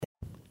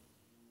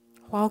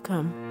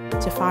Welcome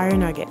to Fire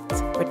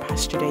Nuggets with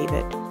Pastor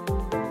David,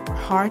 where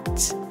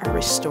hearts are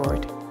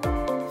restored,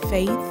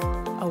 faith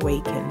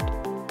awakened,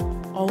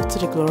 all to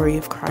the glory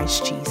of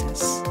Christ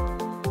Jesus.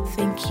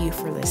 Thank you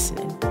for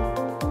listening.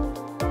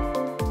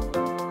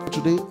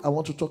 Today, I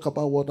want to talk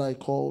about what I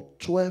call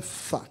 12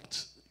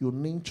 facts you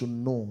need to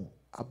know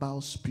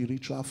about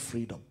spiritual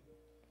freedom.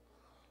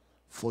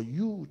 For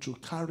you to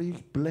carry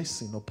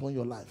blessing upon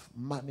your life,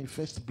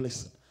 manifest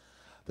blessing.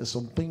 There's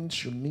some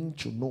things you need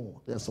to know.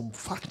 There's some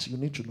facts you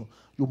need to know.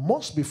 You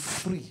must be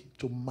free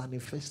to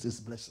manifest this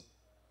blessing.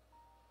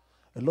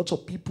 A lot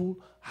of people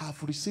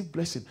have received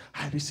blessing.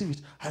 I receive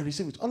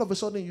it. All of a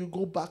sudden, you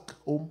go back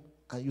home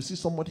and you see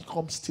somebody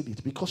come steal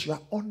it because you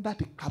are under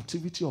the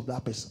captivity of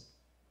that person.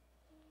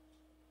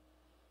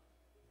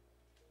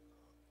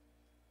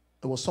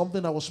 There was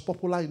something that was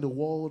popular in the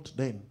world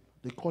then.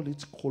 They call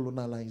it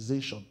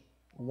colonization.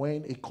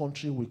 When a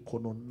country will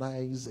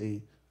colonize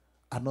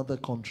another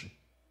country.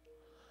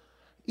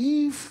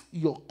 If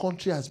your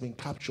country has been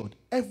captured,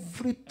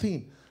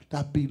 everything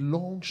that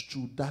belongs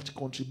to that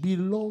country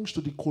belongs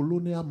to the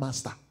colonial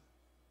master.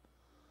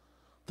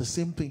 The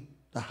same thing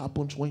that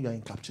happens when you are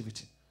in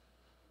captivity.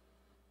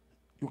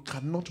 You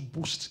cannot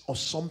boast of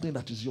something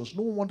that is yours.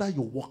 No wonder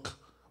you walk,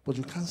 but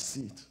you can't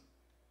see it.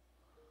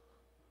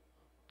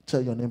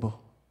 Tell your neighbor,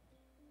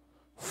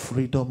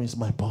 freedom is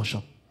my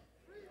portion.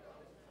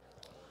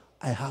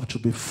 I have to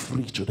be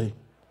free today.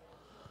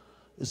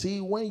 You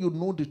see, when you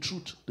know the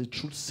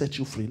truth sets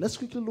you free. Let's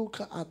quickly look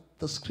at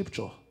the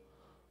scripture.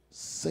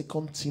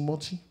 2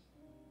 Timothy.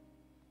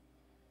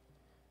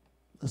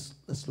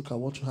 Let's look at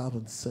what you have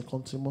in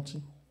 2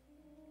 Timothy.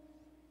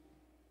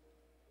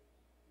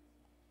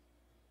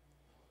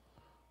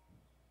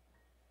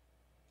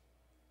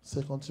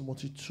 Second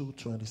Timothy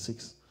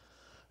 2:26.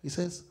 It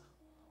says,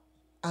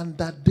 and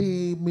that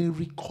they may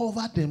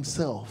recover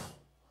themselves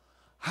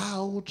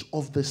out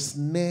of the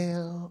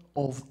snare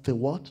of the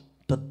what?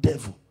 The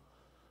devil,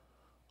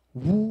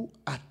 who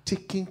are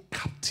taken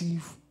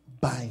captive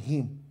by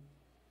him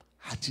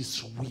at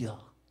his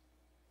will.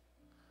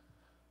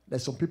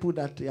 There's some people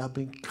that they have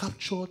been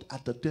captured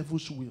at the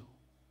devil's will.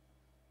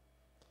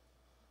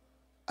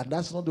 And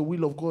that's not the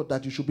will of God,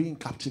 that you should be in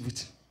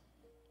captivity.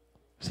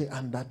 Say,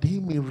 and that they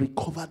may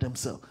recover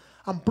themselves.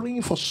 I'm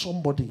praying for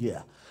somebody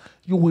here.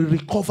 You will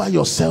recover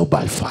yourself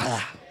by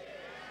fire.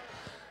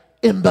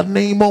 In the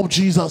name of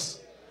Jesus.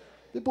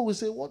 People will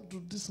say, what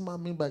do this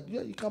man mean by?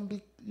 Yeah, you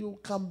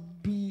can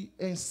be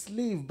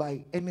enslaved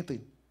by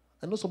anything.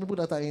 I know some people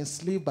that are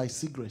enslaved by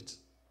cigarettes.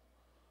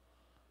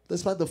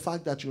 Despite the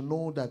fact that you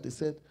know that they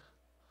said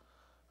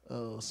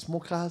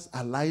smokers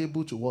are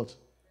liable to what?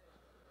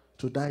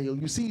 To die.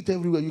 You see it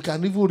everywhere. You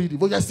can even read it.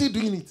 But you're still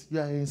doing it. You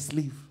are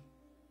enslaved.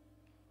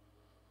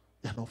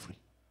 You're not free.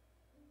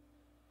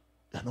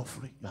 You're not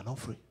free. You're not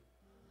free.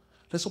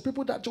 There's some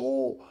people that,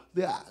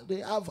 they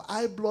have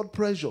high blood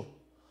pressure.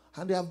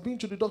 And they have been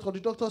to the doctor.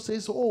 The doctor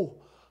says,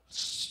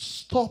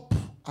 stop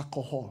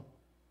alcohol.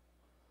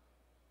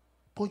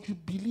 But you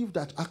believe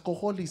that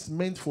alcohol is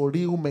meant for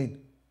real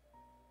men.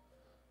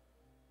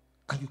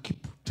 And you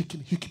keep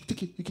taking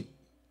it.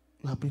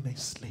 You have been a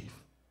slave.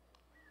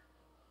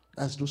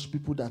 That's those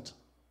people that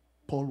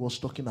Paul was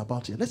talking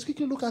about here. Let's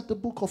quickly look at the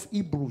book of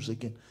Hebrews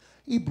again.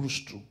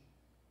 Hebrews 2.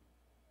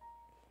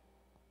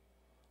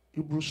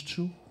 Hebrews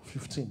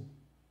 2:15.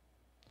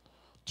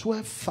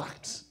 12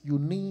 facts you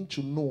need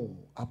to know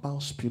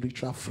about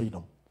spiritual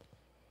freedom.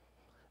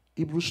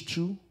 Hebrews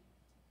 2,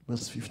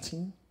 verse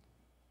 15.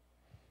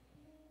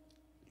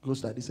 It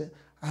goes like this.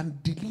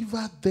 And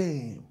deliver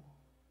them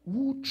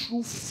who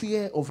through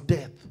fear of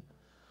death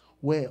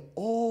were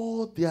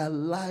all their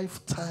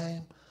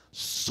lifetime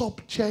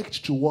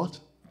subject to what?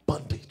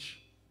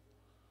 Bondage.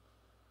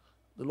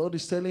 The Lord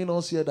is telling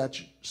us here that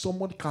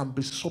someone can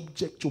be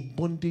subject to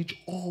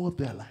bondage all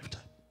their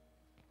lifetime.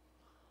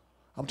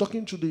 I'm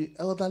talking to the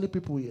elderly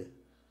people here.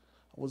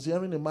 I was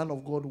hearing a man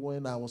of God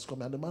when I was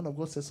coming, and the man of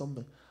God said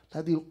something,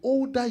 that the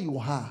older you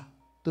are,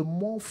 the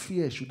more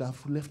fear should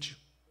have left you.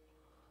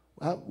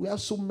 We have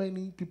so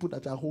many people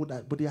that are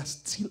older, but they are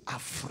still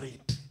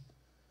afraid.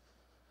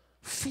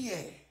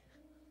 Fear.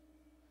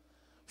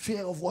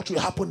 Fear of what will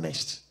happen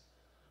next.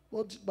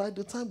 But by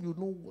the time you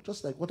know,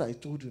 just like what I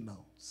told you now,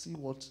 see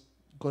what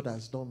God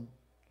has done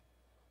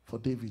for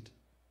David.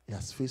 He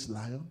has faced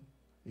lion.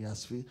 He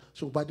has faced.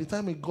 So by the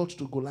time he got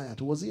to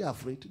Goliath, was he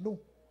afraid? No.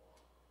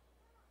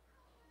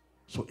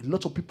 So a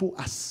lot of people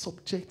are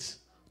subject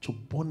to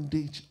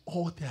bondage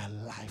all their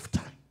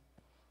lifetime.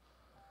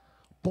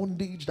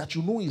 Bondage that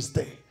you know is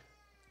there,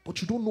 but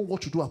you don't know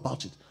what to do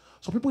about it.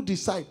 So people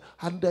decide,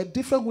 and there are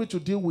different ways to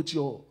deal with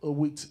your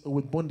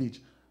with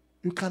bondage.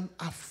 You can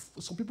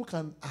some people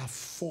can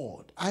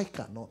afford. I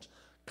cannot.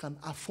 Can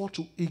afford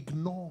to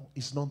ignore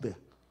it's not there.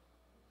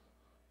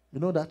 You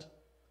know that?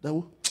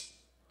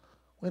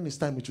 When it's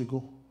time, it will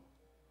go.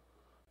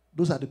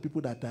 Those are the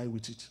people that die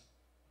with it.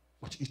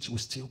 But it will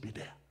still be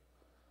there.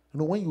 You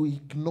know, when you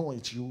ignore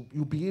it,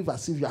 you behave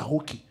as if you are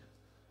okay.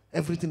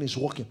 Everything is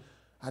working.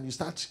 And you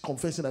start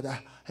confessing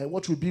that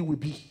what will be, will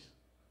be.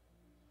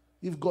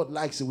 If God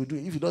likes it, we do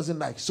it. If he doesn't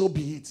like, so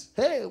be it.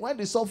 Hey, when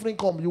the suffering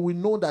comes, you will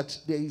know that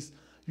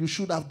you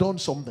should have done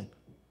something.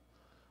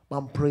 But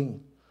I'm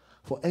praying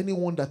for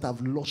anyone that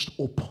have lost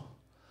hope.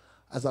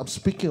 As I'm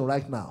speaking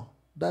right now,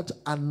 that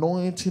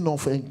anointing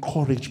of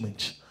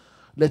encouragement,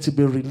 let it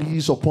be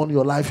released upon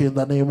your life in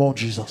the name of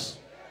Jesus.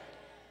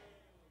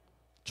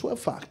 12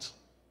 facts.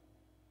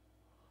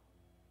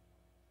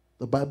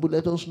 The Bible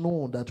let us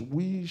know that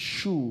we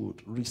should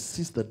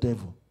resist the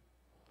devil.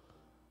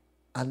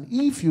 And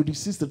if you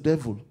resist the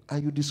devil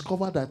and you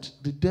discover that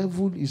the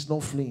devil is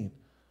not fleeing,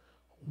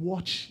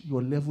 watch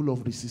your level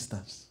of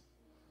resistance.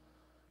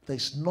 There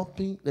is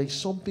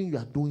something you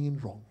are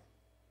doing wrong.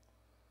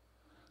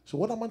 So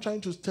what am I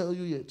trying to tell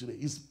you here today?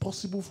 It's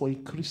possible for a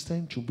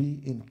Christian to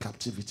be in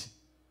captivity.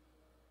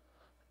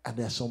 And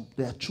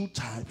there are two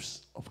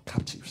types of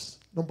captives.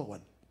 Number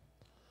one,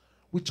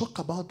 we talk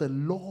about the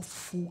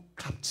lawful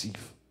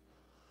captive.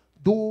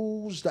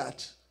 Those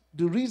that,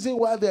 the reason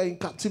why they are in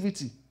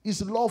captivity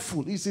is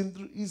lawful.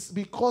 Is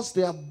because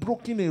they have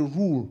broken a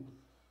rule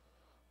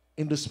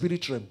in the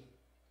spirit realm.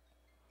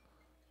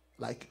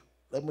 Like,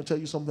 let me tell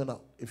you something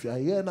now. If you are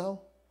here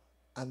now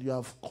and you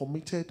have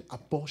committed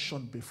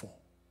abortion before,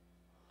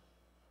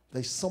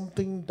 there's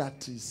something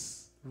that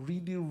is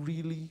really,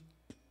 really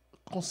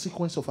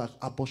consequence of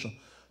abortion.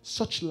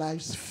 Such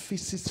lives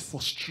faces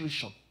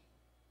frustration.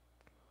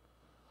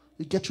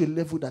 You get to a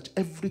level that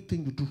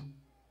everything you do,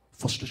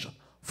 frustration,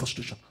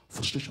 frustration,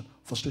 frustration,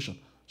 frustration.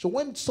 So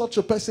when such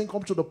a person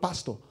comes to the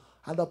pastor,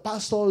 and the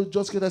pastor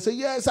just gonna say,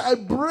 yes, I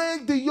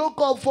break the yoke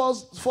of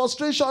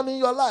frustration in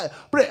your life.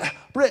 Pray,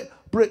 pray,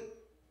 pray.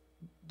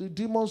 The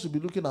demons will be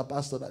looking at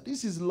pastor that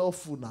this is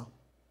lawful now.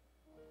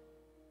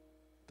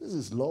 This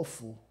is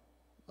lawful.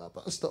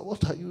 Pastor,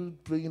 what are you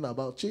praying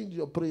about? Change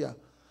your prayer.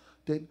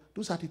 Then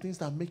those are the things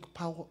that make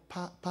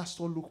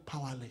pastor look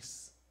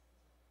powerless.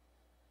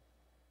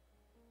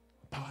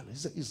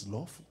 Powerless is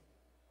lawful.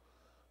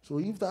 So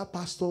if that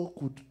pastor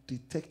could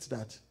detect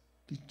that,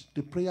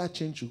 the prayer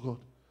change to God,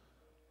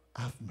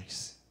 have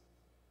mercy.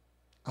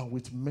 And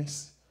with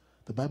mercy,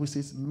 the Bible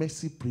says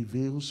mercy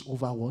prevails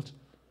over what?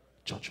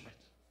 Judgment.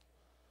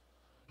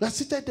 You are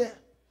seated there.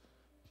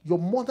 Your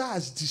mother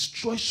has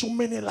destroyed so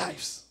many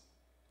lives.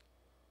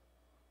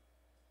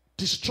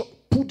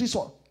 Put this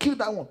one, kill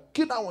that one,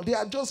 kill that one. They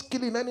are just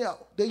killing anyhow.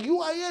 Then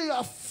you are here, you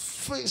are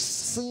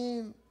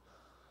facing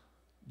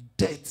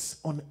death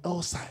on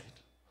all sides.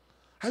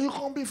 And you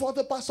come before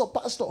the pastor.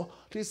 Pastor,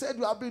 they said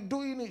you have been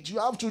doing it. You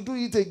have to do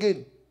it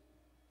again.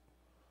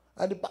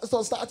 And the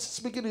pastor starts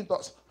speaking in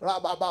tongues.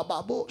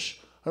 Rababababosh,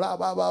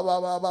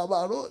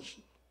 rabababababosh.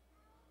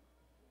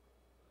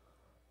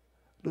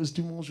 Those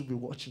demons will be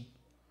watching.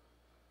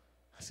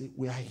 I say,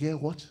 we are here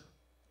what?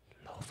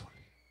 Lawfully.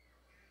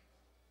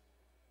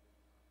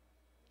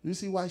 You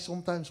see why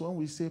sometimes when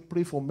we say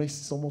pray for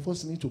mercy, some of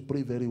us need to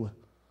pray very well.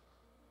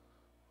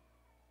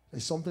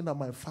 There's something that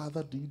my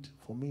father did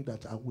for me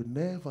that I will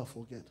never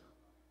forget.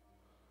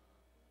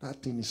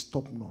 That thing is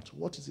top notch.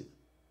 What is it?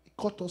 He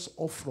cut us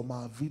off from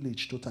our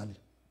village totally.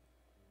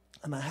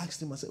 And I asked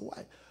him, I said,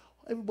 why?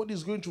 Everybody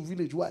is going to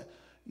village. Why?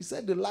 He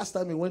said the last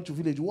time he went to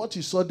village, what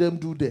he saw them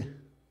do there,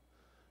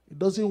 he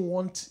doesn't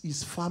want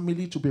his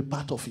family to be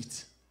part of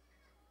it.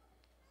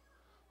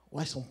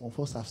 Why some of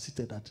us have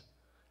stated that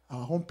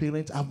our own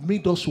parents have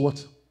made us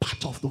what?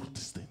 Part of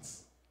those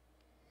things.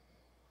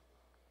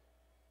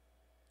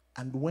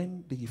 And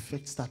when the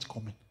effects start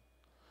coming,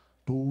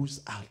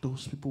 those are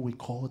those people we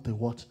call the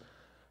what?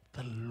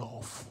 The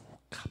lawful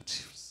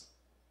captives.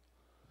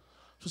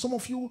 So some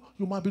of you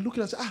might be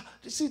looking and say,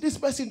 see, this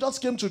person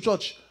just came to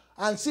church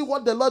and see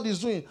what the Lord is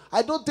doing.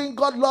 I don't think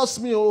God loves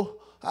me.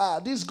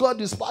 This God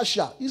is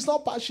partial. He's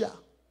not partial.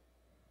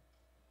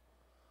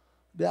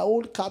 Their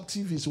own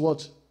captive is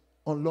what?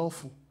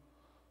 Unlawful.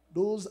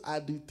 Those are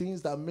the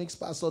things that makes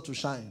pastor to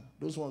shine.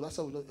 Those ones, that's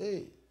how we go,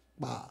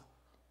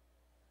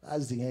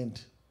 that's the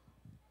end.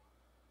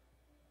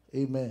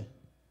 Amen.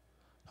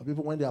 And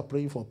people, when they are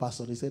praying for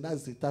pastor, they say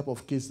that's the type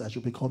of case that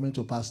should be coming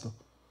to pastor.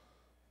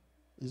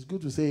 It's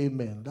good to say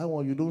amen. That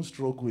one you don't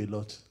struggle a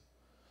lot.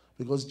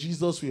 Because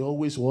Jesus will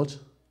always what?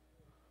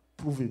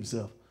 Prove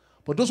himself.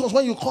 But those ones,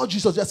 when you call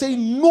Jesus, they're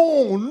saying,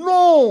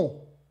 no.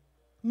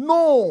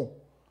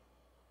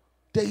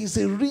 There is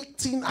a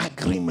written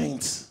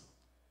agreement.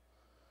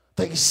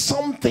 There is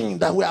something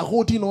that we are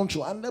holding on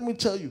to. And let me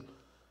tell you,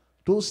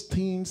 those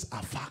things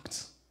are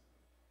facts.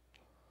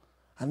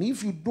 And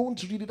if you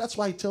don't read it, that's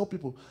why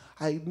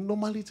I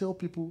normally tell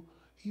people,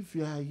 if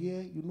you are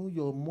here, you know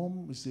your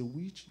mom is a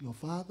witch, your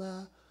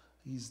father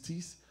is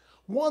this.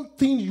 One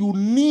thing you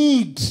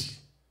need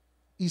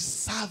is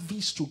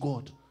service to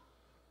God.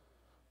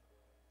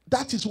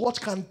 That is what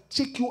can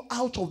take you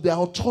out of their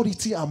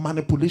authority and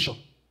manipulation.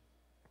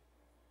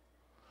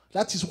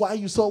 That is why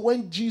you saw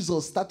when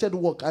Jesus started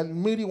work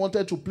and Mary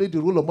wanted to play the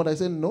role of mother, I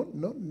said,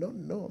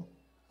 no.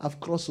 I've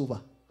crossed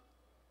over.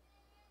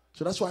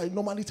 So that's why I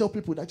normally tell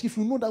people that if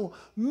you know that,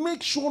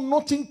 make sure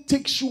nothing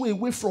takes you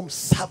away from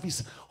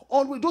service.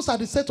 Always, those are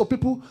the set of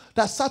people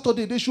that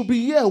Saturday, they should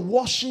be here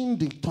washing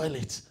the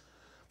toilet.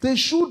 They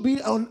should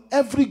be on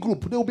every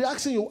group. They will be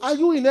asking you, are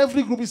you in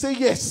every group? You say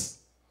yes.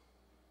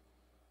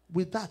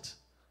 With that,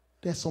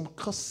 there's some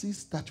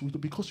curses that will do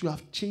because you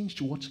have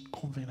changed what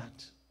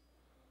covenant.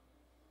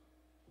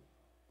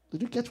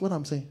 Did you get what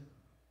I'm saying?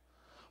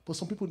 But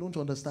some people don't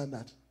understand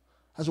that.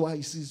 That's why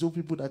you see those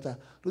people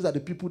those are the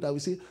people that will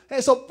say,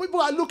 hey, some people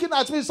are looking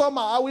at me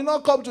somehow. I will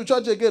not come to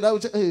church again. I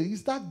will say, hey,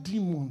 is that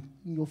demon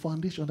in your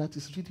foundation that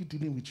is really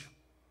dealing with you?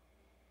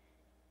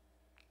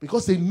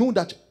 Because they know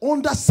that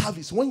under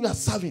service, when you are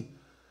serving,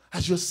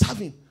 as you're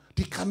serving,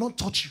 they cannot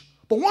touch you.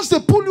 But once they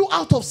pull you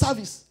out of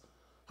service,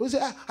 they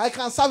say, I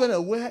can serve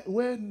anywhere.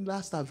 When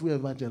last have you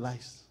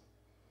evangelized?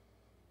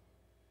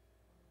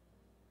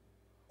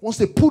 Once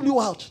they pull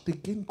you out, they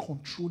gain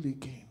control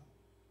again.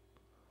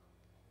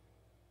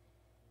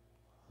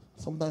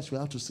 Sometimes we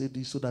have to say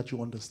this so that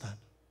you understand.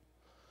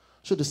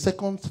 So the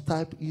second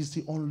type is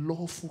the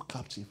unlawful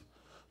captive.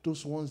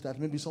 Those ones that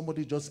maybe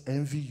somebody just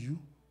envy you,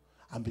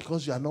 and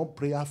because you are not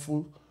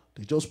prayerful,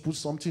 they just put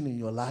something in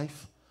your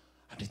life,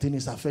 and the thing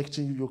is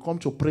affecting you. You come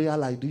to prayer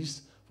like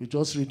this, we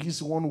just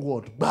release one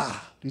word, bah,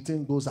 the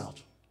thing goes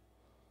out.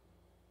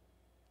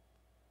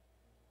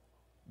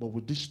 But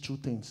with these two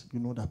things, you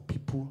know that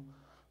people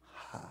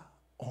are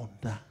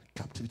under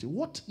captivity.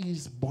 What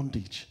is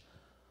bondage?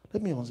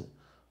 Let me answer.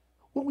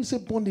 When we say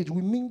bondage,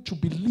 we mean to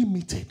be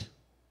limited,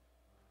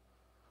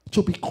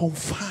 to be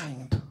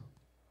confined,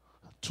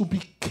 to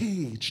be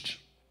caged,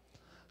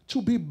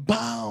 to be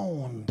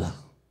bound.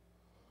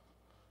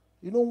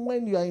 You know,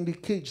 when you are in the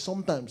cage,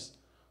 sometimes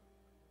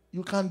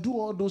you can do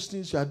all those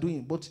things you are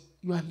doing, but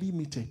you are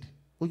limited,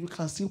 but you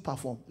can still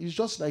perform. It's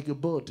just like a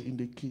bird in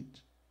the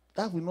cage.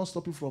 That will not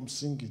stop you from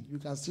singing. You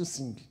can still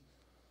sing.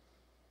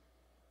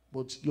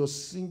 But your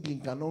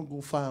singing cannot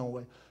go far and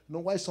wide. You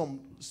know why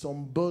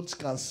some birds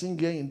can sing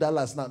here in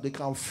Dallas now? They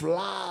can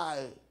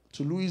fly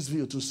to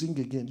Louisville to sing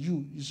again.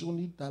 It's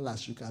only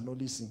Dallas you can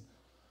only sing.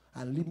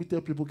 And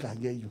limited people can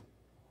hear you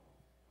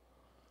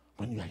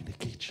when you are in the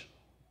cage.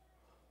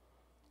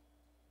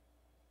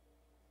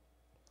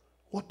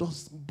 What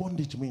does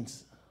bondage mean?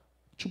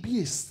 To be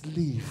a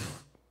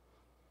slave.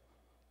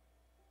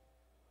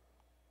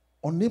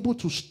 Unable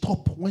to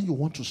stop when you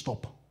want to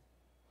stop.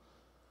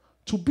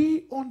 To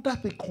be under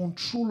the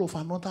control of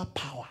another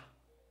power.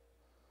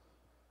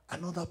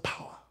 Another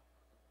power.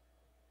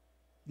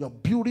 You're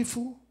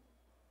beautiful.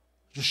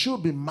 You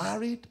should be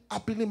married,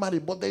 happily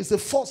married. But there is a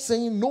force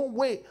saying no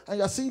way. And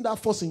you're seeing that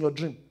force in your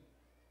dream.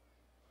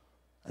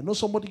 I know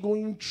somebody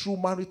going through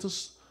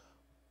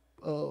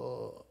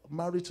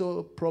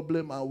marital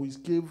problem, and we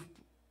gave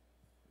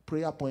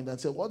prayer point and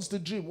said, what's the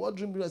dream? What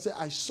dream did I say?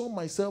 I saw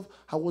myself,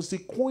 I was the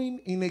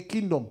queen in a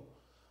kingdom.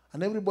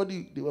 And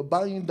everybody, they were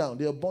bowing down.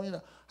 They were bowing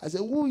down. I said,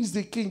 who is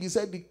the king? He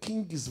said, the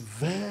king is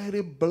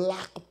very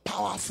black,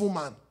 powerful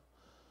man.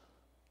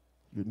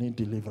 You need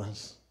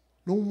deliverance.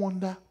 No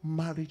wonder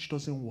marriage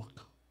doesn't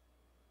work.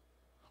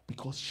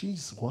 Because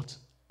she's what?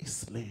 A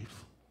slave.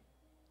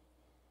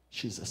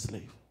 She's a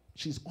slave.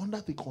 She's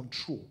under the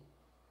control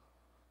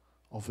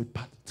of a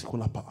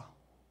particular power.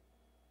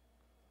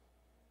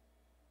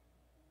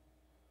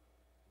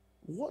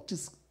 What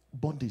is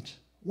bondage?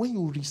 When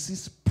you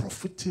resist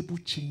profitable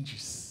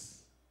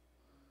changes,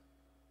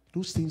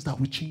 those things that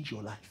will change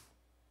your life,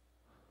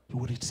 you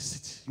will resist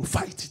it. You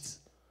fight it.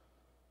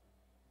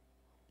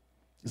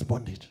 It's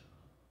bondage.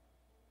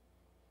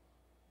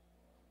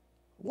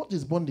 What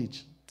is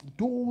bondage?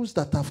 Those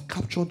that have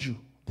captured you,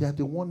 they are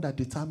the one that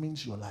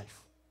determines your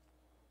life.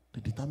 They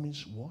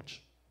determines what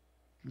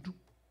you do.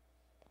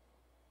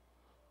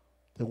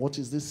 Then what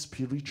is this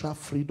spiritual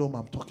freedom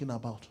I'm talking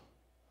about?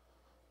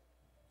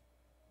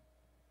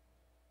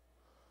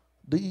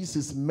 This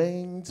is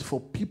meant for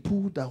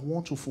people that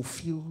want to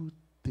fulfill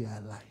their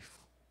life.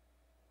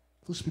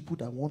 Those people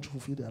that want to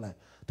fulfill their life,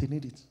 they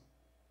need it.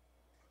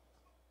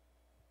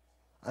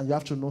 And you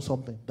have to know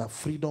something, that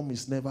freedom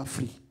is never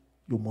free.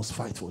 You must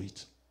fight for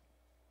it.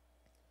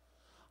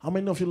 How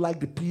many of you like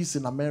the peace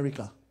in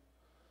America?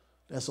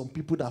 There are some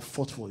people that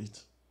fought for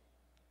it.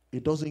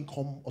 It doesn't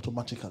come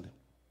automatically.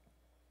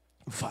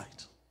 You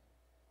fight.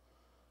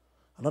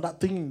 Another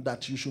thing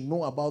that you should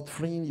know about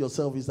freeing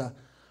yourself is that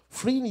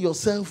freeing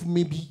yourself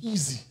may be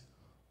easy,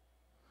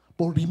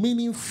 but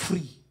remaining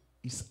free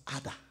is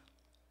harder.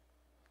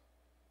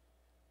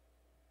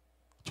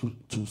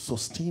 To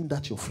sustain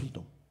that your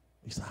freedom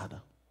is harder.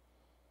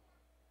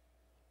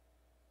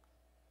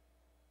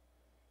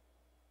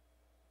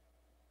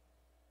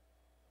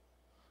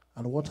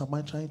 And what am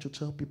I trying to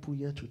tell people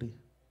here today?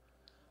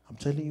 I'm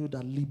telling you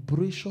that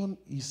liberation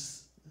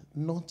is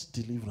not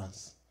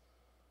deliverance.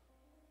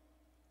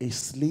 A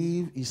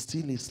slave is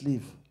still a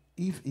slave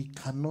if he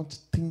cannot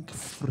think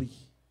free.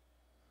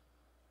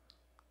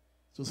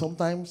 So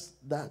sometimes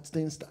that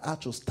things have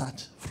to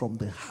start from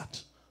the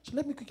heart. So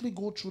let me quickly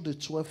go through the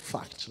 12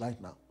 facts right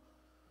now.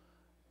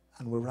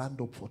 And we'll round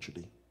up for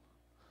today.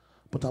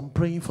 But I'm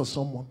praying for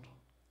someone.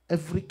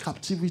 Every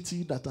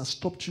captivity that has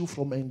stopped you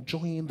from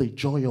enjoying the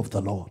joy of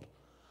the Lord,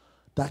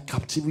 that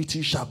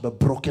captivity shall be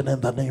broken in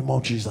the name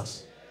of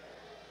Jesus.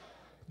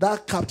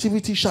 That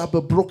captivity shall be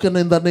broken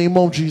in the name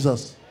of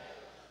Jesus.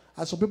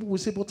 And some people will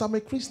say, but I'm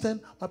a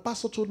Christian. My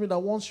pastor told me that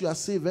once you are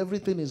saved,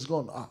 everything is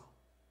gone.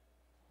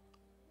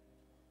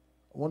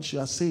 Once you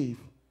are saved,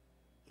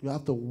 you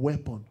have the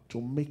weapon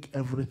to make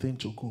everything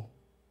to go.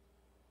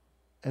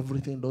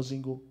 Everything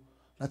doesn't go.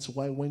 That's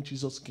why when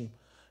Jesus came,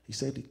 he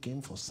said he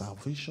came for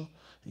salvation.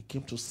 He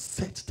came to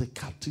set the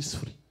captives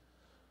free.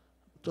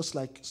 Just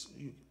like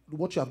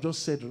what you have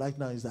just said right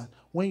now is that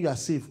when you are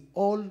saved,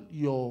 all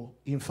your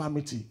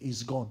infirmity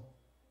is gone.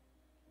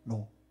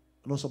 No.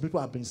 Some people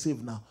have been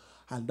saved now,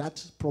 and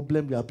that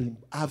problem you have been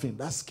having,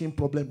 that skin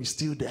problem is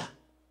still there.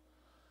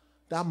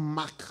 That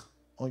mark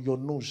on your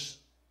nose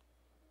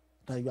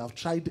that you have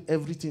tried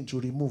everything to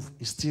remove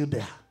is still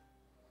there.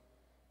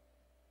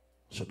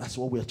 So that's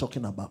what we're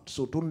talking about.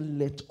 So don't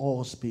let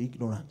us be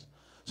ignorant.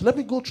 So let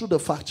me go through the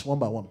facts one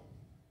by one.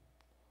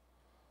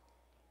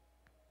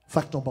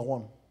 Fact number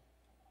one.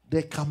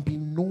 There can be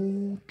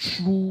no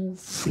true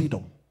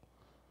freedom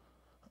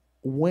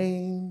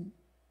when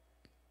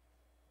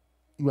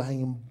you are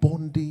in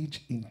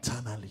bondage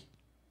internally.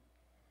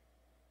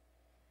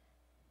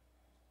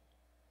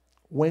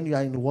 When you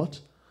are in what?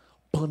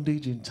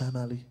 Bondage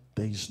internally,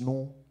 there is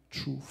no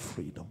true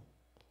freedom.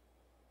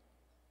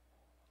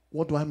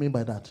 What do I mean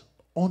by that?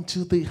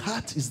 Until the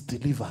heart is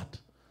delivered,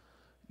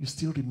 you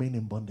still remain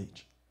in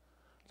bondage.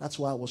 That's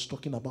why I was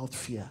talking about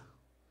fear.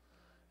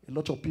 A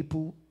lot of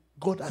people,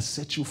 God has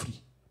set you free,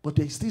 but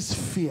there is this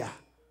fear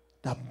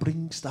that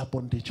brings that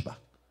bondage back.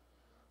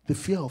 The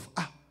fear of,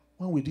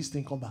 when will this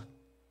thing come back?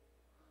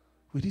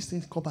 Will this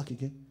thing come back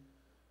again?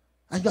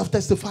 And you have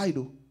testified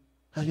though.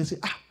 And you say,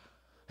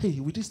 hey,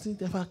 will this thing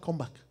ever come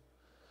back?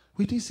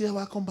 Will this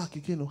ever come back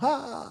again?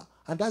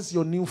 And that's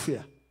your new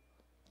fear.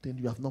 Then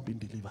you have not been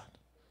delivered.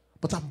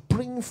 But I'm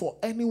praying for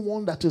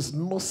anyone that is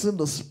nursing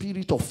the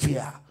spirit of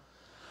fear.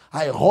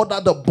 I order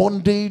the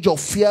bondage of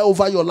fear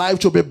over your life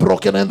to be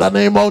broken in the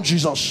name of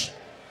Jesus.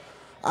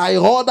 I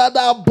order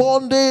that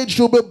bondage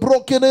to be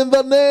broken in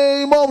the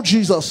name of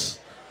Jesus.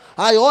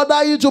 I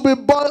order you to be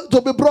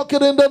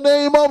broken in the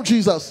name of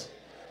Jesus.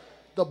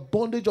 The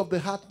bondage of the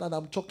heart that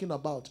I'm talking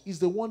about is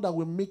the one that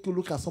will make you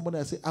look at somebody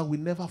and say, I will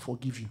never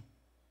forgive you.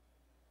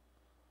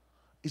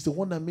 It's the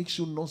one that makes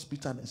you nurse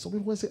bitterness. Some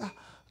people will say,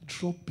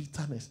 drop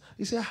bitterness.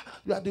 You say,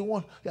 you are the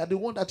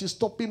one that is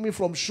stopping me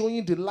from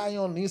showing the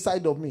lion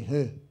inside of me.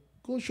 Hey,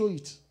 go show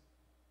it.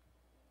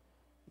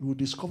 You will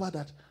discover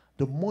that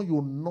the more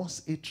you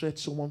nurse hatred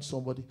towards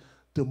somebody,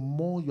 the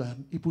more you are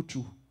able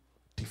to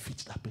defeat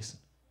that person.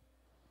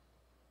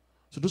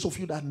 So those of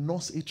you that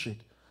nurse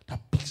hatred, that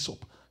picks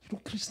up,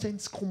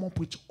 Christians come up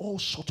with all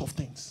sorts of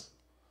things.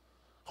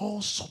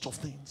 All sorts of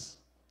things.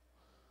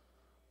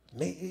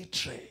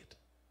 Hatred.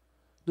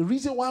 The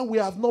reason why we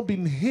have not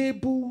been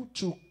able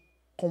to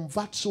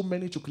convert so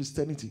many to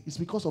Christianity is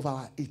because of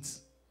our hate.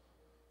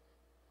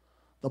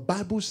 The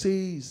Bible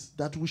says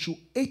that we should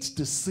hate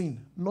the sin,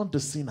 not the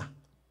sinner.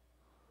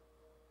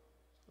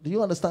 Do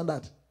you understand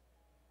that?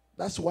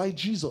 That's why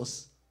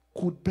Jesus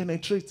could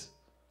penetrate.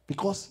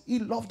 Because he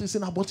loved the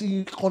sinner, but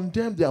he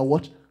condemned their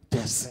what?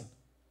 Their sin.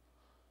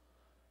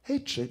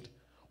 Hatred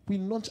will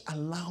not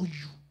allow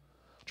you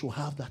to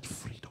have that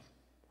freedom.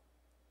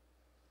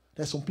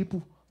 There's some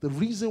people, the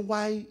reason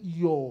why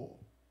your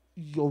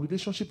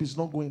relationship is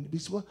not going,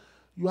 this is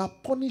you are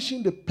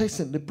punishing the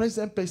person, the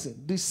present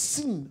person, the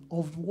sin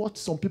of what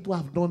some people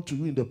have done to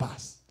you in the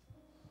past.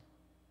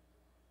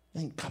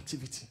 You're in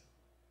captivity.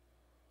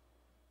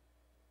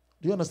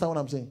 Do you understand what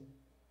I'm saying?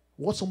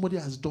 What somebody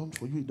has done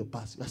for you in the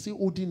past, you are still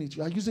holding it.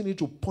 You are using it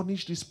to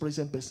punish this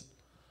present person.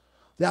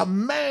 There are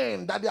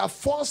men that their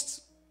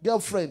first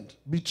girlfriend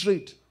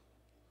betrayed.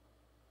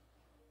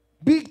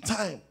 Big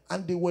time.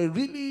 And they were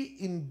really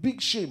in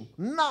big shame.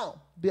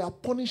 Now, they are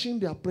punishing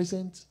their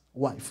present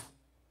wife.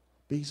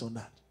 Based on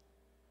that.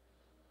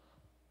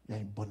 They are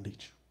in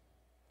bondage.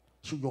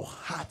 So your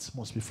heart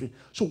must be free.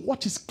 So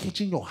what is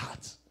catching your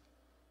heart?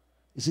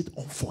 Is it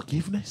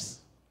unforgiveness?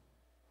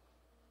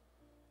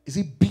 Is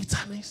it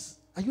bitterness?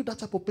 Are you that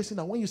type of person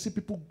that when you see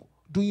people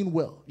doing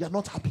well, you are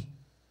not happy?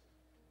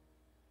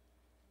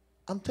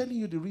 I'm telling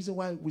you the reason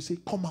why we say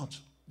come out.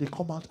 They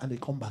come out and they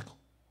come back.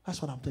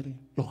 That's what I'm telling you.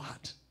 Your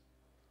heart.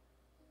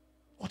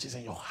 What is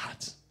in your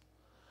heart?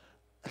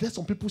 There's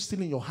some people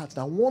still in your heart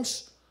that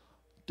once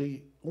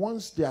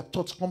their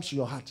thoughts comes to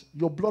your heart,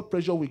 your blood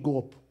pressure will go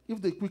up.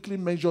 If they quickly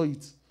measure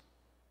it,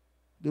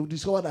 they will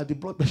discover that the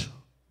blood pressure.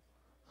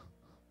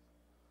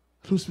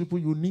 Those people,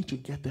 you need to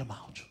get them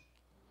out.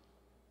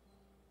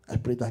 I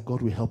pray that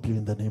God will help you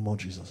in the name of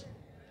Jesus.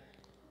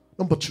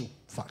 Number 2,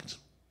 fact.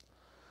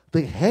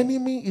 The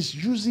enemy is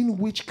using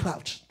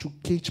witchcraft to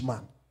cage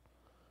man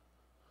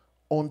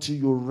until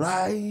you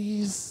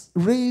raise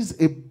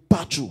a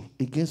battle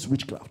against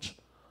witchcraft.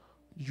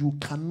 You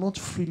cannot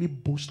freely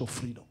boast of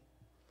freedom.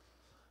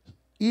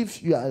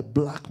 If you are a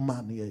black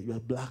man here, you are a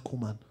black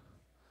woman,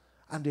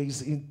 and there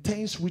is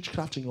intense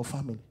witchcraft in your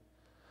family,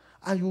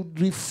 and you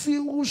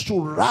refuse to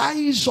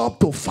rise up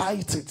to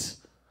fight it,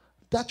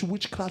 that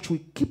witchcraft will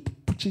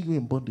keep putting you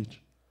in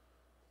bondage.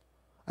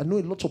 I know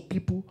a lot of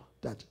people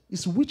that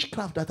it's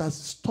witchcraft that has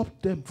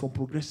stopped them from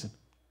progressing.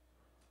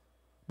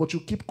 But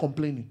you keep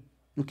complaining.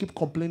 You keep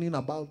complaining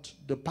about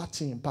the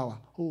party in power.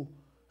 Oh,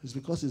 it's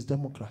because it's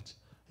Democrat.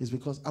 It's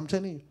because, I'm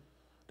telling you,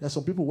 there are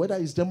some people, whether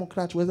it's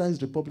Democrat, whether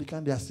it's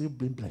Republican, they are still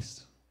being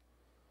blessed.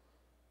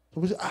 So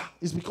we say,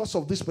 it's because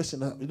of this person.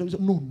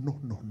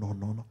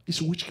 No.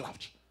 It's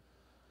witchcraft.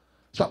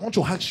 So I want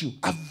to ask you,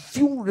 have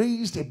you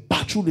raised a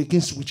battle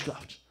against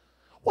witchcraft?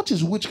 What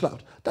is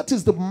witchcraft? That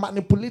is the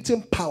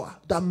manipulating power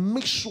that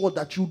makes sure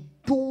that you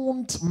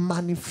don't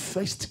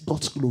manifest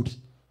God's glory.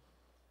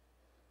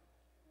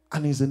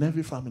 And it's in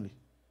every family.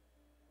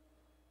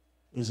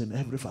 It's in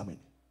every family.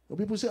 When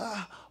people say,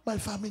 my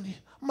family.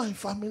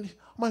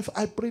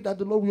 I pray that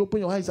the Lord will open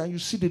your eyes and you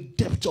see the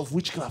depth of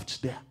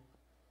witchcraft there.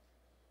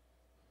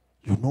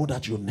 You know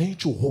that you need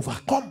to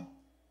overcome.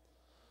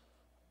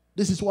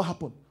 This is what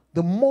happened.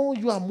 The more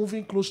you are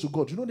moving close to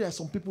God, you know there are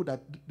some people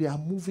that they are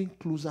moving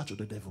closer to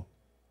the devil.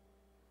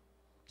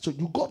 So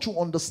you got to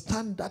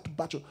understand that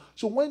battle.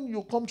 So when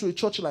you come to a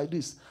church like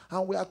this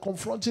and we are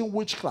confronting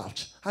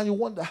witchcraft and you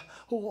wonder,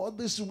 all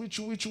this witch,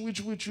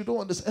 you don't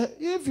understand.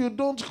 If you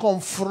don't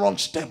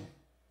confront them,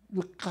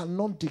 you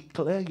cannot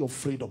declare your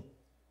freedom.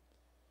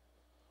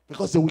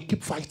 Because they will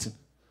keep fighting.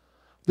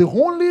 The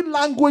only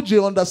language they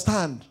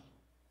understand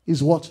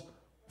is what?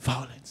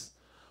 Violence.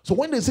 So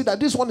when they say that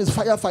this one is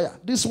fire,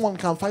 this one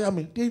can fire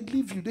me, they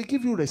leave you. They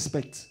give you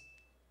respect.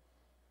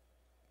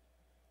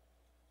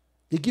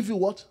 They give you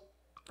what?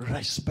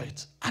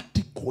 Respect.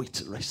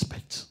 Adequate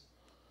respect.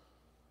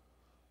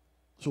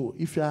 So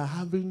if you are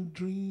having a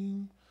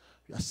dream,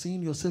 you are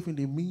seeing yourself in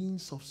the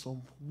midst of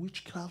some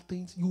witchcraft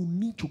things, you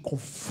need to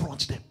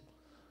confront them.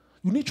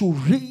 You need to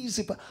raise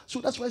it. So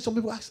that's why some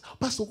people ask,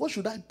 Pastor, what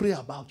should I pray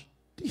about?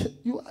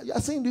 You are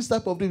saying this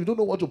type of thing, you don't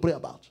know what to pray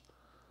about.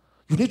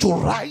 You need to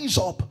rise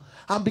up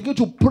and begin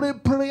to pray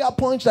prayer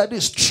points like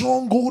this.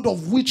 Stronghold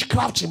of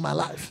witchcraft in my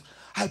life,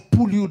 I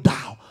pull you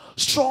down.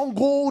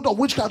 Stronghold of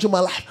witchcraft in my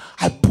life,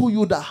 I pull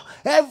you down.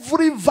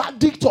 Every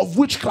verdict of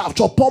witchcraft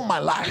upon my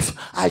life,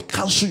 I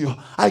cancel you.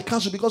 I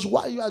cancel, because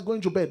while you are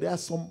going to bed, there are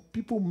some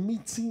people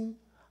meeting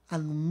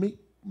and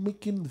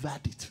making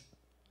verdict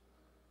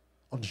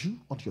on you,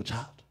 on your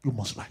child. You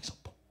must rise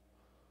up.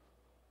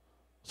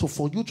 So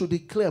for you to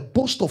declare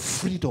boast of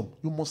freedom,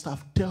 you must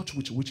have dealt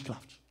with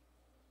witchcraft.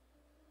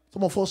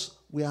 Some of us,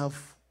 we have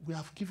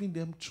given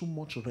them too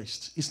much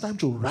rest. It's time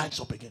to rise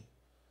up again.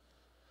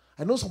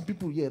 I know some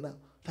people here now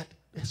that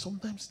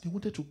sometimes they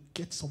wanted to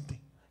get something.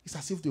 It's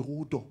as if they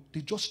hold door.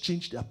 They just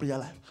change their prayer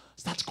life.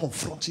 Start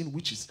confronting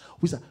witches.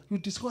 You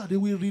discover they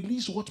will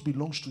release what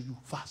belongs to you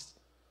fast.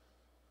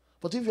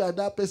 But if you are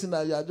that person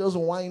that you are just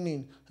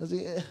whining and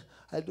say,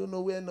 I don't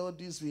know where all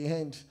this will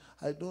end.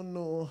 I don't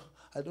know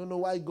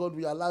why God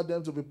will allow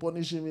them to be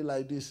punishing me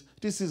like this.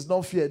 This is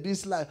not fair.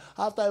 This life,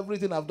 after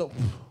everything I've done.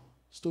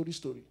 Story.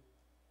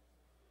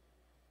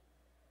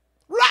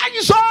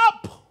 Rise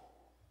up!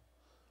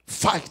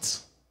 Fight.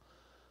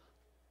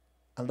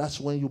 And that's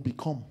when you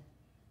become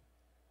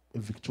a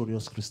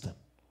victorious Christian.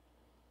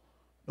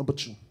 Number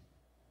 2.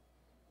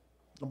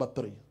 Number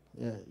 3.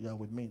 Yeah, you are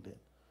with me then.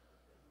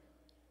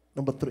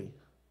 Number 3.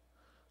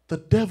 The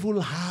devil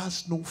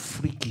has no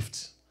free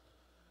gift.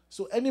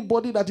 So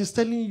anybody that is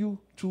telling you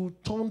to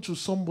turn to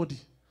somebody,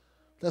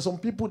 there's some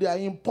people, they are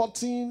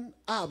importing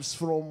herbs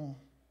from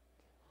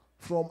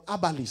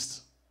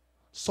herbalists,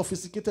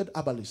 sophisticated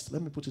herbalists.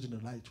 Let me put it in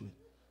a light way.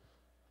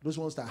 Those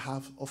ones that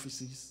have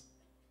offices,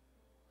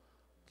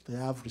 they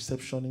have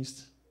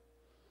receptionists.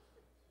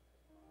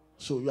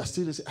 So you are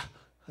still saying,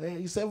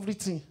 it's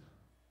everything.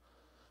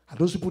 And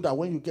those people that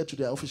when you get to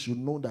their office, you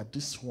know that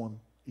this one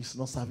is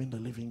not serving the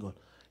living God.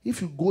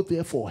 If you go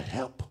there for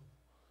help,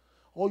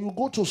 or you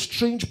go to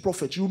strange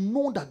prophets, you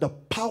know that the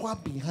power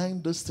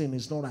behind this thing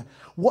is not right.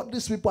 What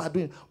these people are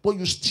doing, but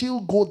you still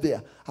go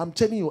there. I'm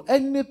telling you,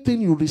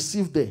 anything you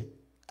receive there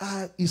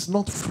is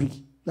not free.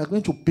 You are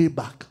going to pay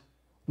back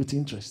with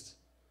interest.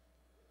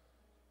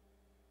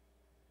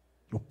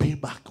 You pay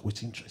back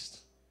with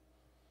interest.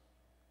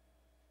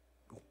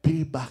 You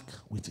pay back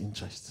with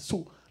interest.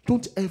 So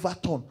don't ever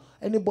turn.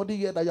 Anybody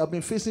here that you have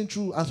been facing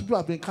through, and people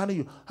have been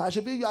carrying you,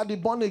 Hashabi, you are the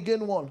born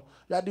again one.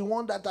 You are the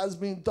one that has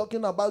been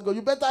talking about God.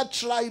 You better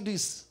try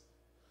this.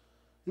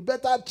 You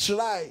better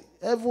try.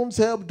 Heavens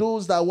help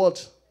those that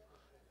what?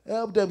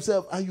 Help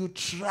themselves. And you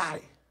try.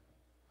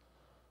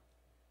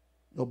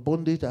 Your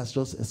bondage has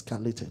just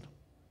escalated.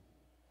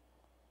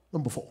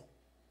 Number 4.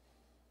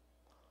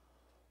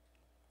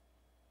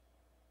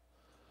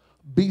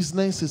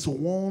 Business is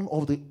one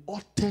of the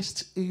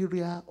hottest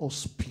area of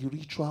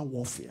spiritual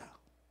warfare.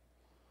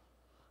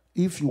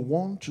 If you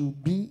want to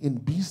be in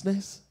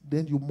business,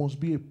 then you must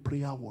be a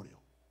prayer warrior.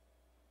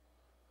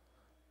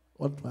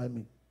 What do I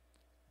mean?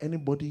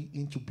 Anybody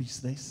into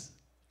business,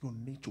 you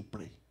need to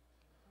pray.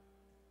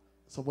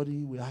 Somebody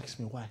will ask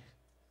me why.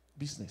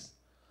 Business.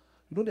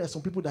 You know there are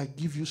some people that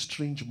give you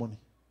strange money.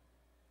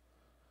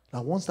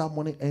 Now once that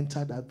money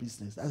enters that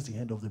business, that's the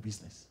end of the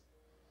business.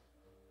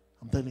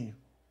 I'm telling you.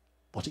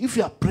 But if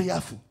you are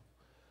prayerful,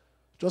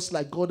 just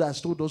like God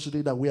has told us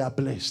today that we are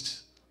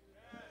blessed,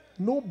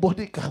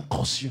 nobody can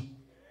curse you.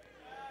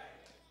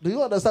 Do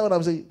you understand what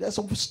I'm saying? There's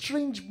some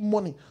strange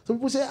money. Some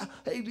people say,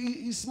 hey,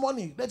 it's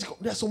money. Let's go.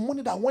 There's some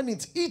money that when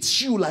it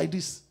eats you like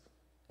this,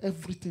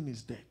 everything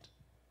is dead.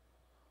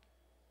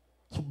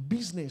 So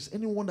business,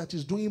 anyone that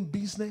is doing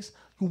business,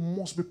 you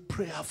must be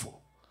prayerful.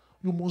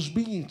 You must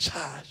be in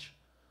charge.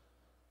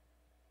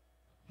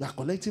 You are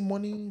collecting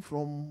money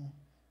from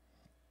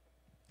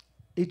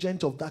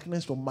agents of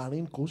darkness from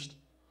Marine Coast.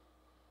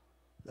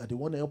 You are the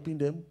one helping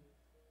them.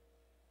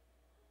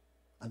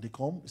 And they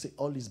come, you say,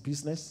 all is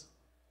business.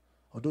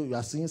 Although you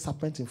are seeing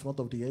serpent in front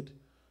of the head,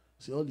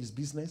 say, all is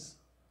business.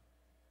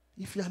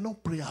 If you are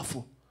not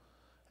prayerful,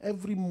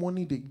 every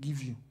money they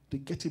give you, they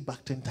get it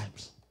back 10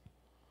 times.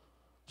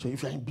 So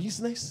if you are in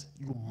business,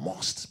 you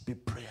must be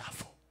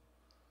prayerful.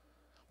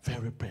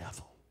 Very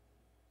prayerful.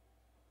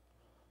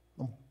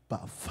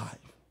 Number 5,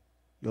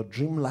 your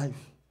dream life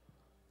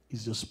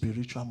is your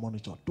spiritual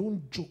monitor.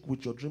 Don't joke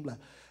with your dream life.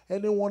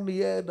 Anyone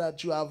here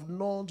that you have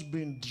not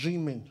been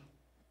dreaming,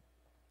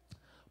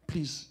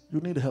 please, you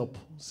need help.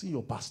 See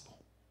your pastor.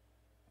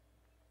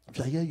 If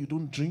you are here, you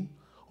don't dream,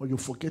 or you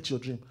forget your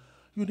dream,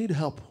 you need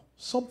help.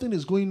 Something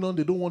is going on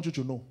they don't want you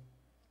to know.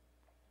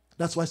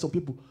 That's why some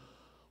people,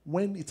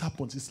 when it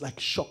happens, it's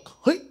like shock.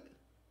 Hey!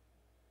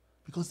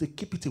 Because they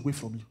keep it away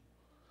from you.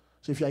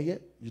 So if you are here,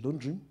 you don't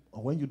dream,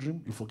 or when you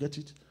dream, you forget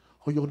it,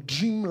 or your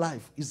dream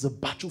life is a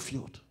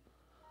battlefield,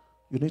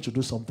 you need to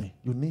do something.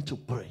 You need to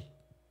pray,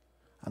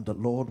 and the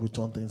Lord will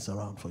turn things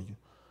around for you.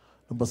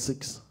 Number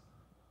 6,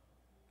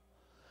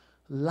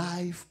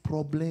 life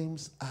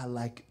problems are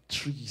like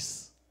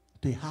trees.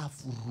 They have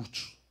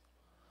roots.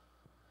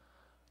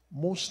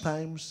 Most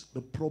times,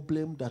 the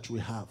problem that we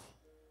have,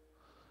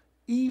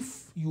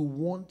 if you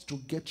want to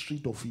get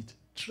rid of it,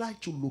 try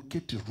to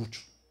locate the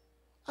root.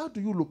 How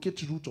do you locate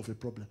the root of a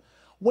problem?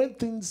 When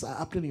things are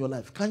happening in your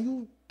life, can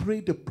you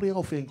pray the prayer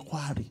of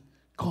inquiry?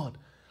 God,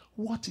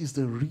 what is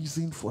the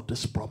reason for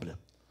this problem?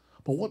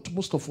 But what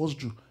most of us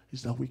do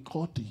is that we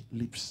cut the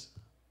leaves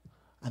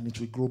and it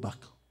will grow back.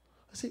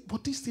 I say,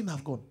 but this thing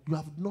have gone. You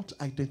have not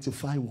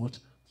identified what?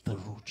 The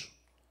root.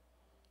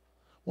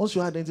 Once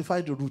you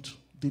identify the root,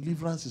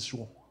 deliverance is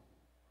sure.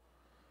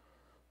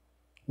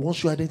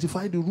 Once you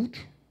identify the root,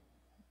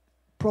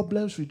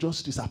 problems will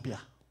just disappear.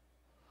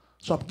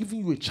 So I'm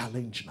giving you a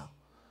challenge now.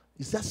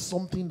 Is there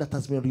something that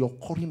has been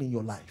reoccurring in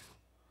your life?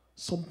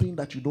 Something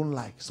that you don't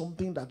like?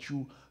 Something that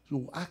you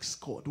ask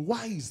God,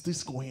 why is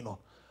this going on?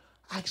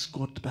 Ask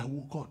God that,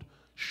 oh God,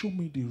 show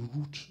me the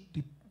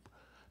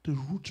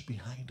root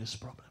behind this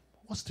problem.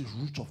 What's the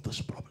root of this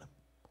problem?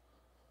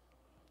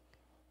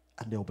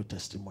 And there will be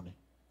testimony.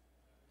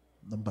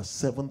 Number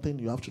 7 thing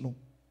you have to know.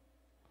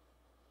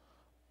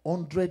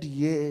 100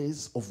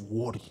 years of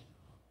worry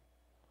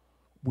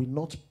will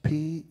not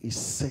pay a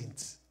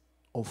cent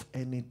of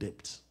any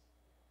debt.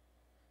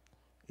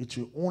 It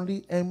will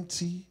only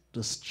empty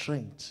the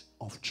strength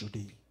of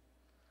today.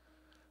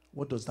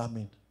 What does that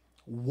mean?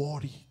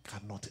 Worry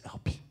cannot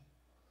help you.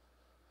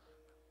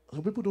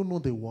 Some people don't know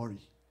they worry.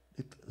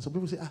 Some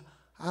people say,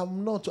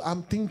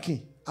 I'm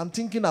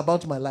thinking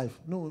about my life.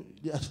 No,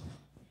 yes.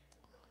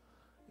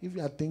 If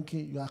you are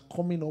thinking, you are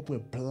coming up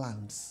with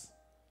plans.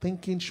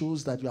 Thinking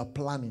shows that you are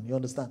planning. You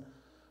understand?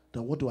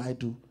 That what do?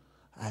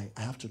 I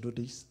have to do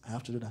this. I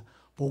have to do that.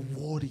 But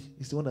worry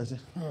is the one that says,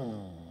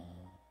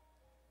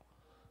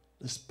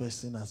 this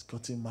person has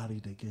gotten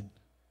married again.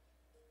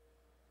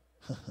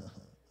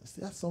 Is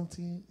there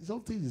something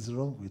is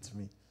wrong with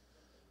me?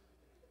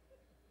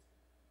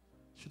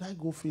 Should I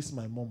go face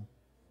my mom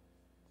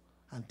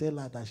and tell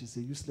her that she's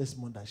a useless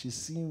mother? She's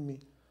seeing me.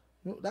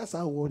 You know, that's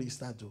how worry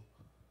starts.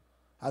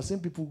 I've seen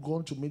people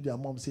go to meet their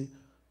mom and say,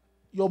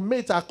 your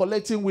mates are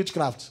collecting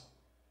witchcraft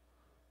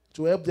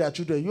to help their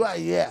children. You are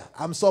here.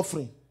 I'm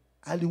suffering.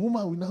 And the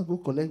woman will now go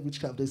collect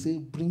witchcraft. They say,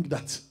 bring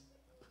that.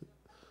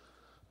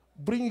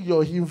 Bring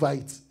your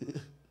invite.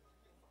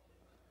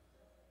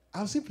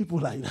 I've seen people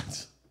like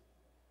that.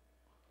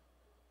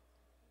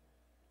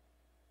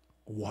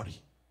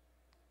 Worry.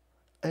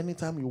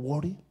 Anytime you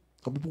worry,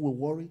 some people will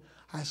worry.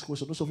 Ask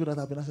questions. Those of you that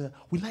have been asking,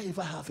 will I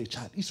ever have a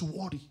child? It's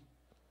worry.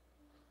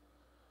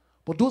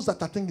 But those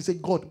that are thinking, say,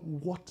 God,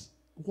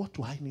 what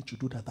do I need to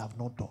do that I've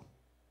not done?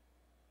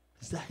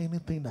 Is there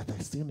anything that I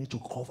still need to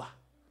cover?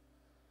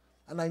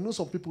 And I know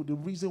some people, the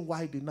reason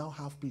why they now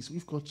have peace,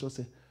 if God just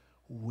say,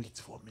 wait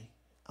for me.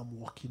 I'm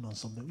working on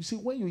something. You see,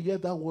 when you hear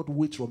that word,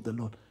 wait from the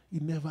Lord,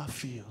 it never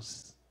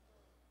fails.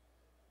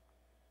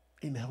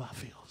 It never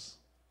fails.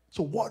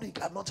 So worry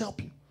cannot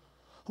help you.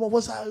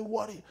 What's I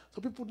worry?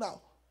 So people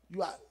now,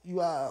 you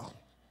are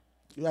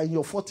in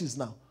your 40s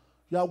now.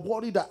 You are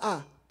worried that,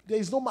 there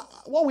is no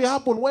what will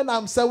happen when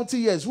I'm 70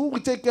 years? Who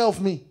will take care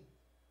of me?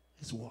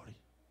 It's worry.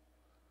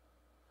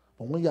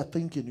 But when you are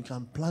thinking, you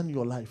can plan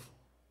your life.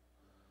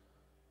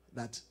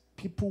 That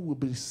people will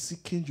be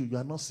seeking you. You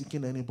are not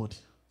seeking anybody.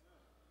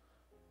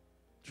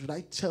 Should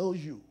I tell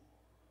you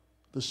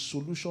the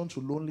solution to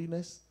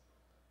loneliness?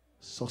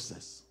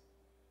 Success.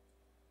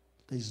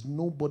 There is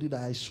nobody that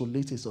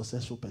isolates a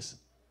successful person.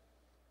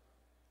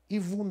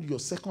 Even your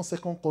second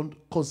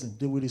cousin,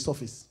 they will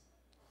resurface.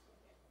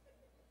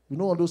 You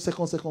know all those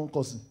second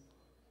cousin?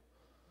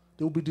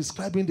 They will be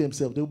describing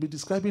themselves. They will be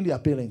describing their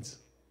parents.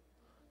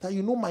 That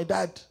my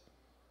dad.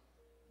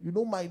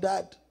 My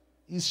dad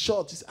is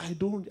short.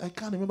 I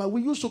can't remember.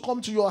 We used to come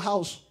to your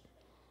house.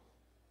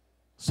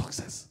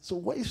 Success.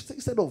 So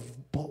instead of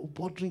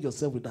bothering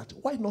yourself with that,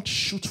 why not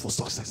shoot for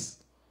success?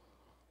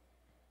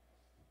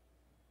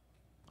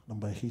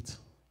 Number 8.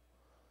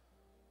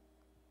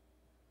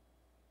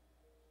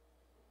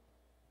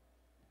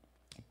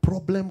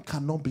 Problem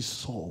cannot be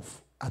solved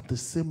at the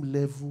same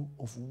level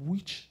of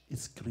which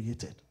it's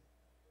created.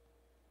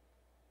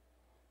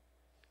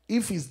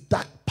 If it's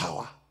dark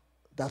power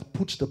that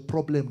puts the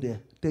problem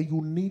there, then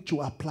you need to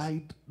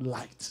apply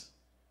light.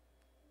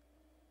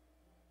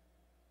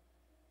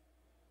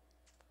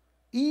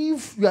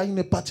 If you are in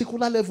a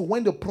particular level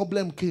when the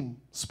problem came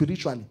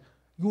spiritually,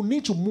 you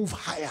need to move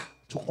higher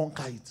to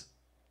conquer it.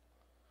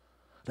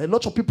 There are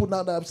lots of people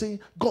now that are saying,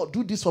 God,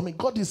 do this for me.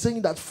 God is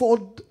saying that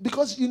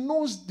because he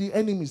knows the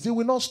enemies, they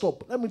will not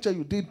stop. Let me tell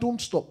you, they don't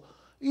stop.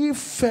 If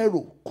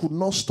Pharaoh could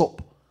not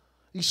stop,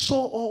 he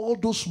saw all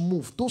those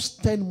moves, those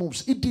 10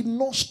 moves. It did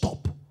not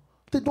stop.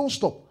 They don't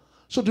stop.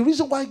 So the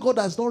reason why God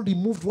has not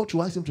removed what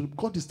you asked him to do,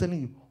 God is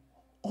telling you,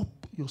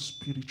 up your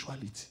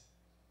spirituality.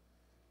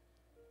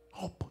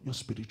 Up your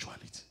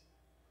spirituality.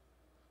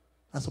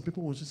 And some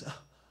people will just say,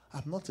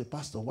 I'm not a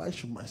pastor. Why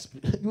should my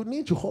spirit? You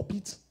need to up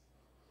it.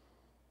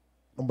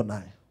 Number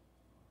 9.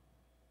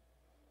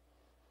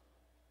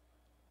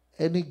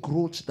 Any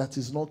growth that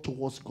is not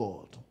towards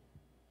God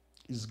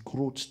is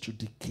growth to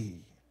decay.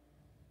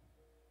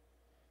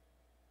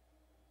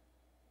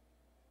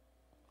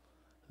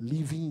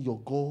 Leaving your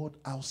God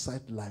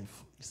outside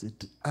life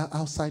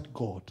outside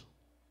God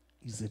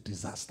is a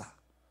disaster.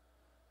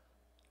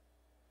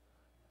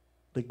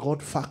 The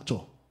God factor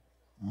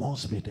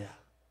must be there.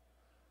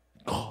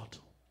 God.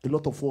 A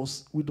lot of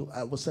us,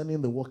 I was sending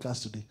the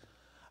workers today.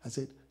 I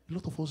said, a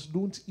lot of us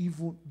don't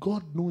even,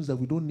 God knows that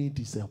we don't need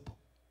his help.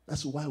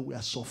 That's why we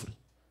are suffering.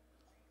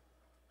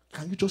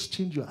 Can you just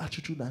change your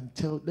attitude and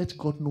let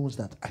God know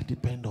that I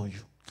depend on you?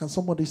 Can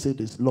somebody say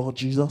this? Lord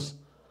Jesus,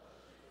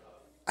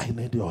 I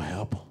need your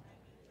help.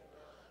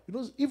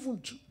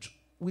 Even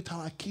with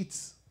our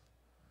kids,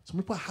 some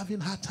people are having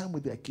a hard time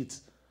with their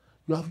kids.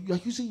 You are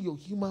using your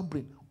human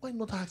brain. Why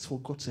not ask for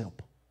God's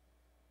help?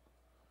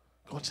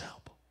 God's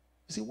help.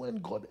 You see, when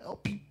God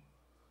help you,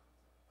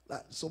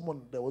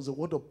 there was a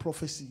word of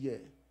prophecy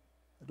here.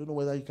 I don't know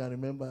whether you can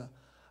remember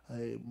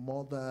a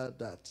mother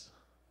that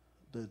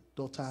the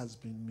daughter has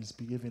been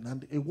misbehaving,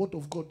 and a word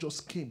of God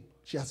just came.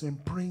 She has been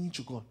praying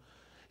to God.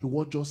 A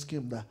word just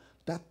came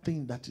that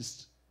thing that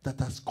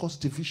has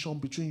caused division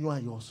between you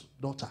and your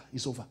daughter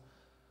is over.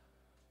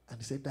 And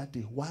he said that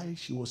day, while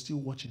she was still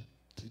watching,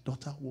 the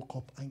daughter woke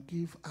up and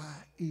gave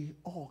her a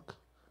hug.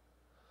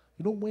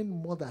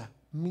 When mother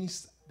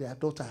missed their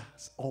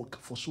daughter's hug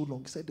for so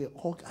long, he said the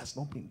hug has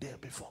not been there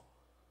before.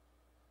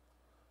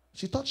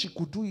 She thought she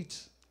could do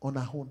it on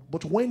her own.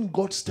 But when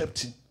God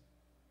stepped in,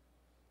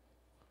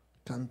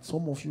 can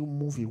some of you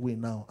move away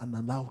now and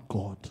allow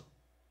God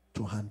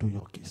to handle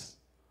your case?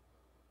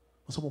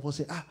 Some of us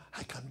say,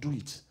 I can do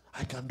it.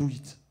 I can do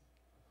it.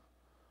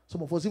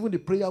 Some of us, even the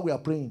prayer we are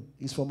praying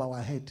is from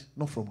our head,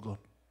 not from God.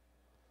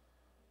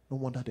 No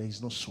wonder there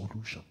is no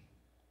solution.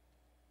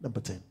 Number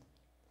 10.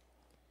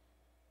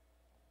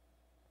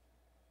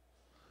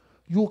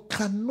 You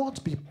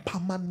cannot be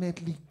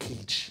permanently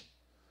caged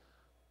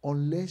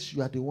unless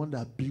you are the one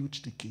that built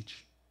the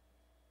cage.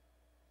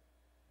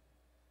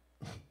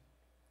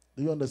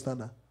 Do you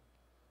understand that?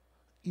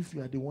 If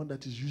you are the one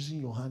that is using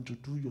your hand to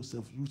do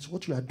yourself,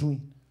 what you are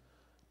doing,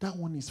 that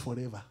one is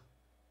forever.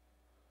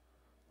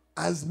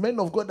 As men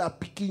of God are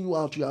picking you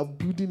out, you are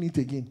building it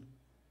again.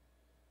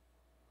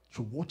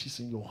 So what is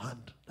in your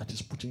hand that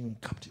is putting you in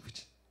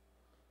captivity?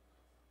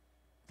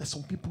 There's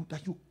some people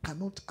that you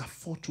cannot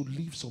afford to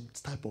live some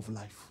type of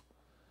life.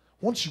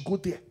 Once you go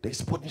there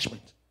is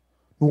punishment.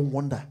 No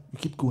wonder you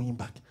keep going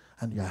back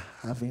and you are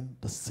having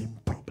the same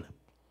problem.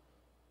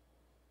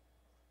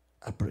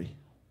 I pray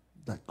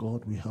that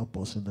God will help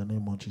us in the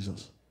name of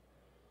Jesus.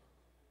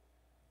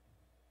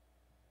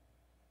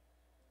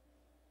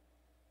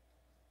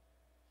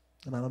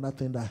 And another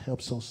thing that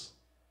helps us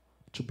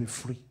to be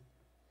free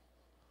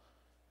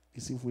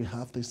is if we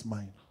have this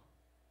mind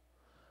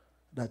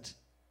that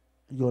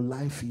your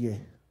life here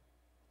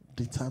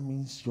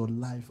determines your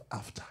life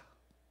after.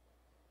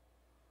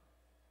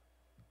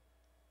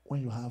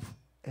 When you have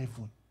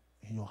heaven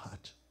in your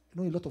heart.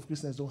 A lot of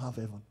Christians don't have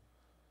heaven.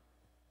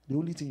 The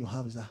only thing you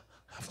have is that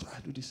after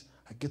I do this,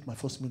 I get my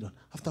first million.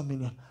 After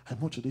million, I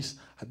move to this.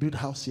 I build a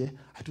house here.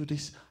 I do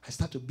this. I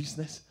start a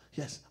business.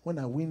 Yes, when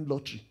I win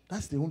lottery.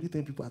 That's the only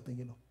thing people are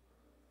thinking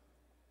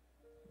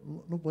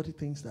of. Nobody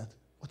thinks that,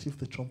 what if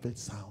the trumpet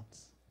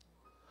sounds?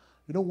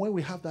 When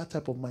we have that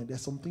type of mind,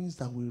 there's some things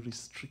that will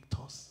restrict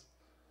us.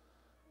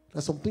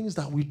 There's some things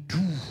that we do,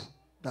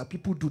 that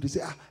people do. They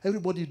say,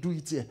 everybody do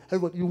it here.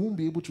 You won't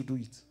be able to do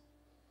it.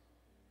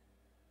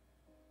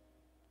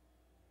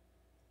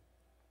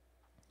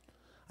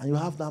 And you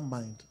have that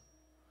mind,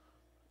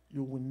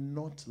 you will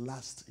not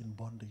last in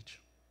bondage.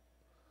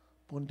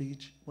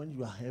 bondage, when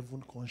you are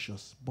heaven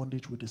conscious,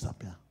 bondage will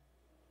disappear.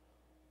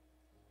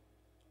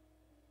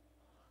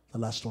 The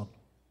last one.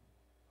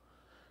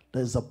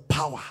 There's a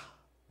power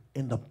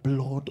in the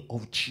blood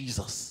of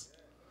Jesus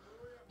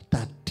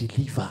that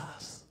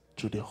delivers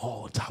to the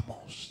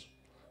uttermost.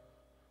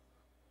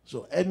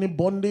 So any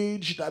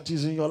bondage that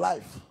is in your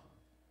life,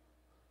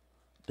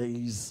 there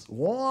is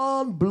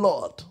one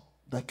blood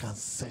that can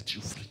set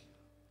you free.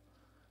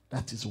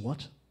 That is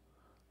what?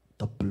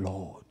 The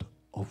blood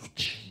of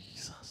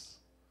Jesus.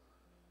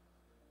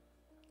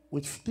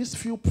 With these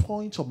few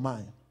points of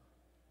mine,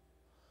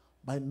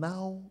 by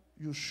now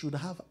you should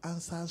have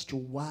answers to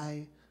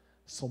why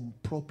some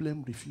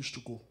problem refuse to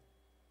go.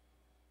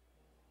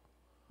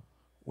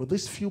 With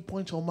these few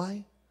points of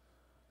mine,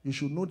 you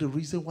should know the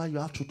reason why you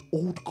have to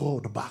hold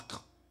God back.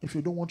 If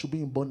you don't want to be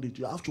in bondage,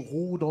 you have to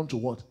hold on to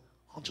what?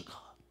 On to God.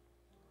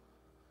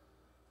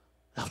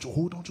 You have to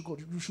hold on to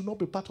God. You should not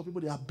be part of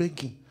people that are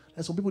begging.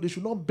 And some people, they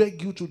should not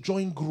beg you to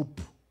join group.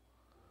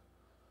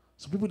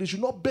 Some people, they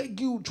should not beg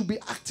you to be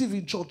active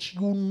in church.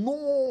 You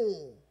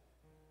know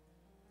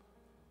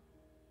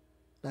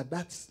that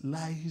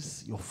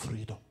lies your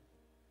freedom.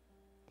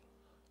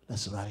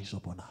 Let's rise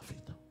up on our feet.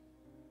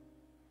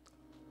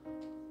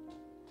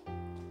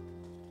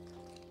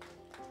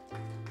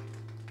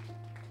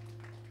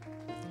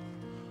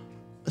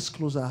 Let's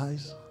close our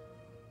eyes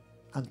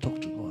and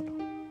talk to God.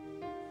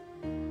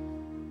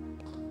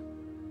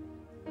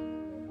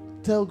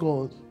 Tell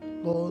God,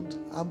 Lord,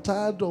 I'm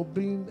tired of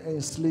being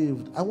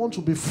enslaved. I want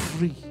to be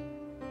free.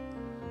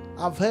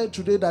 I've heard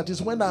today that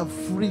is when I'm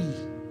free,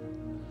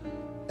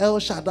 El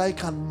Shaddai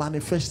can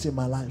manifest in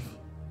my life.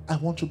 I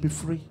want to be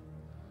free.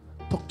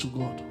 Talk to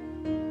God.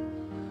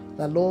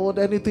 That, Lord,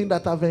 anything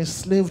that have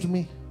enslaved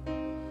me,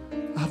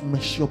 have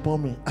mercy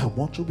upon me. I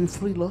want to be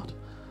free, Lord.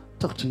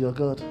 Talk to your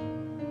God.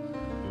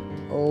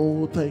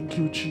 Oh, thank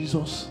you,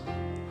 Jesus.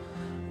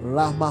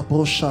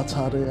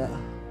 Ramaboshatarea.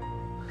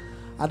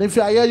 And if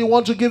you are here, you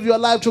want to give your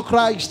life to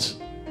Christ.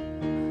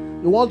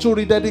 You want to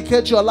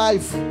rededicate your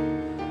life.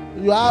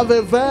 You have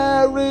a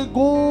very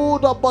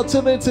good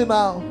opportunity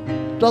now.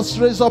 Just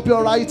raise up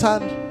your right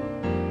hand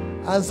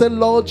and say,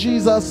 Lord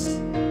Jesus,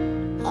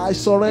 I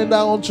surrender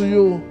unto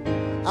you.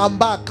 I'm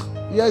back.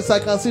 Yes, I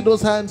can see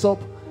those hands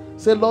up.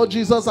 Say, Lord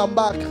Jesus, I'm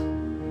back.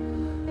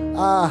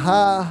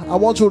 I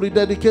want to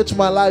rededicate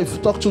my life.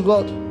 Talk to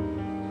God.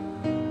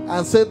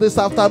 And say this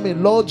after me.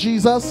 Lord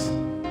Jesus,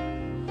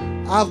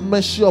 have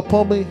mercy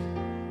upon me.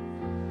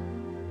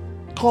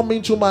 Come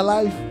into my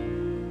life.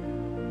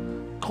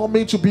 Come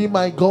in to be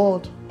my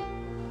God.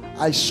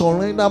 I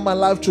surrender my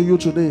life to you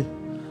today.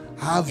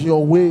 Have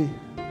your way.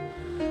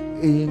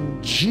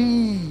 In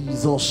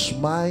Jesus'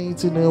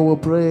 mighty name we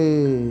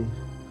pray.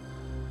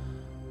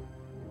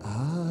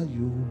 Are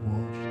you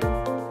washed?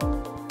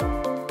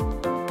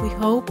 We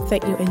hope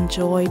that you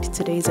enjoyed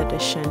today's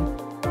edition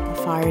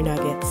of Fire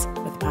Nuggets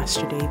with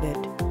Pastor David.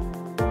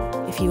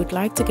 If you would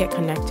like to get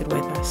connected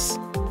with us,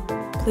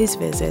 please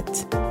visit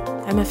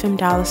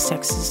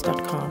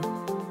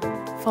mfmdallastexas.com.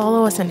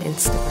 Follow us on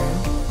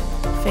Instagram,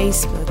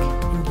 Facebook,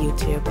 and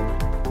YouTube.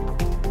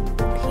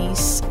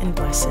 Peace and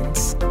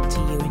blessings to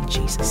you in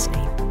Jesus'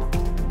 name.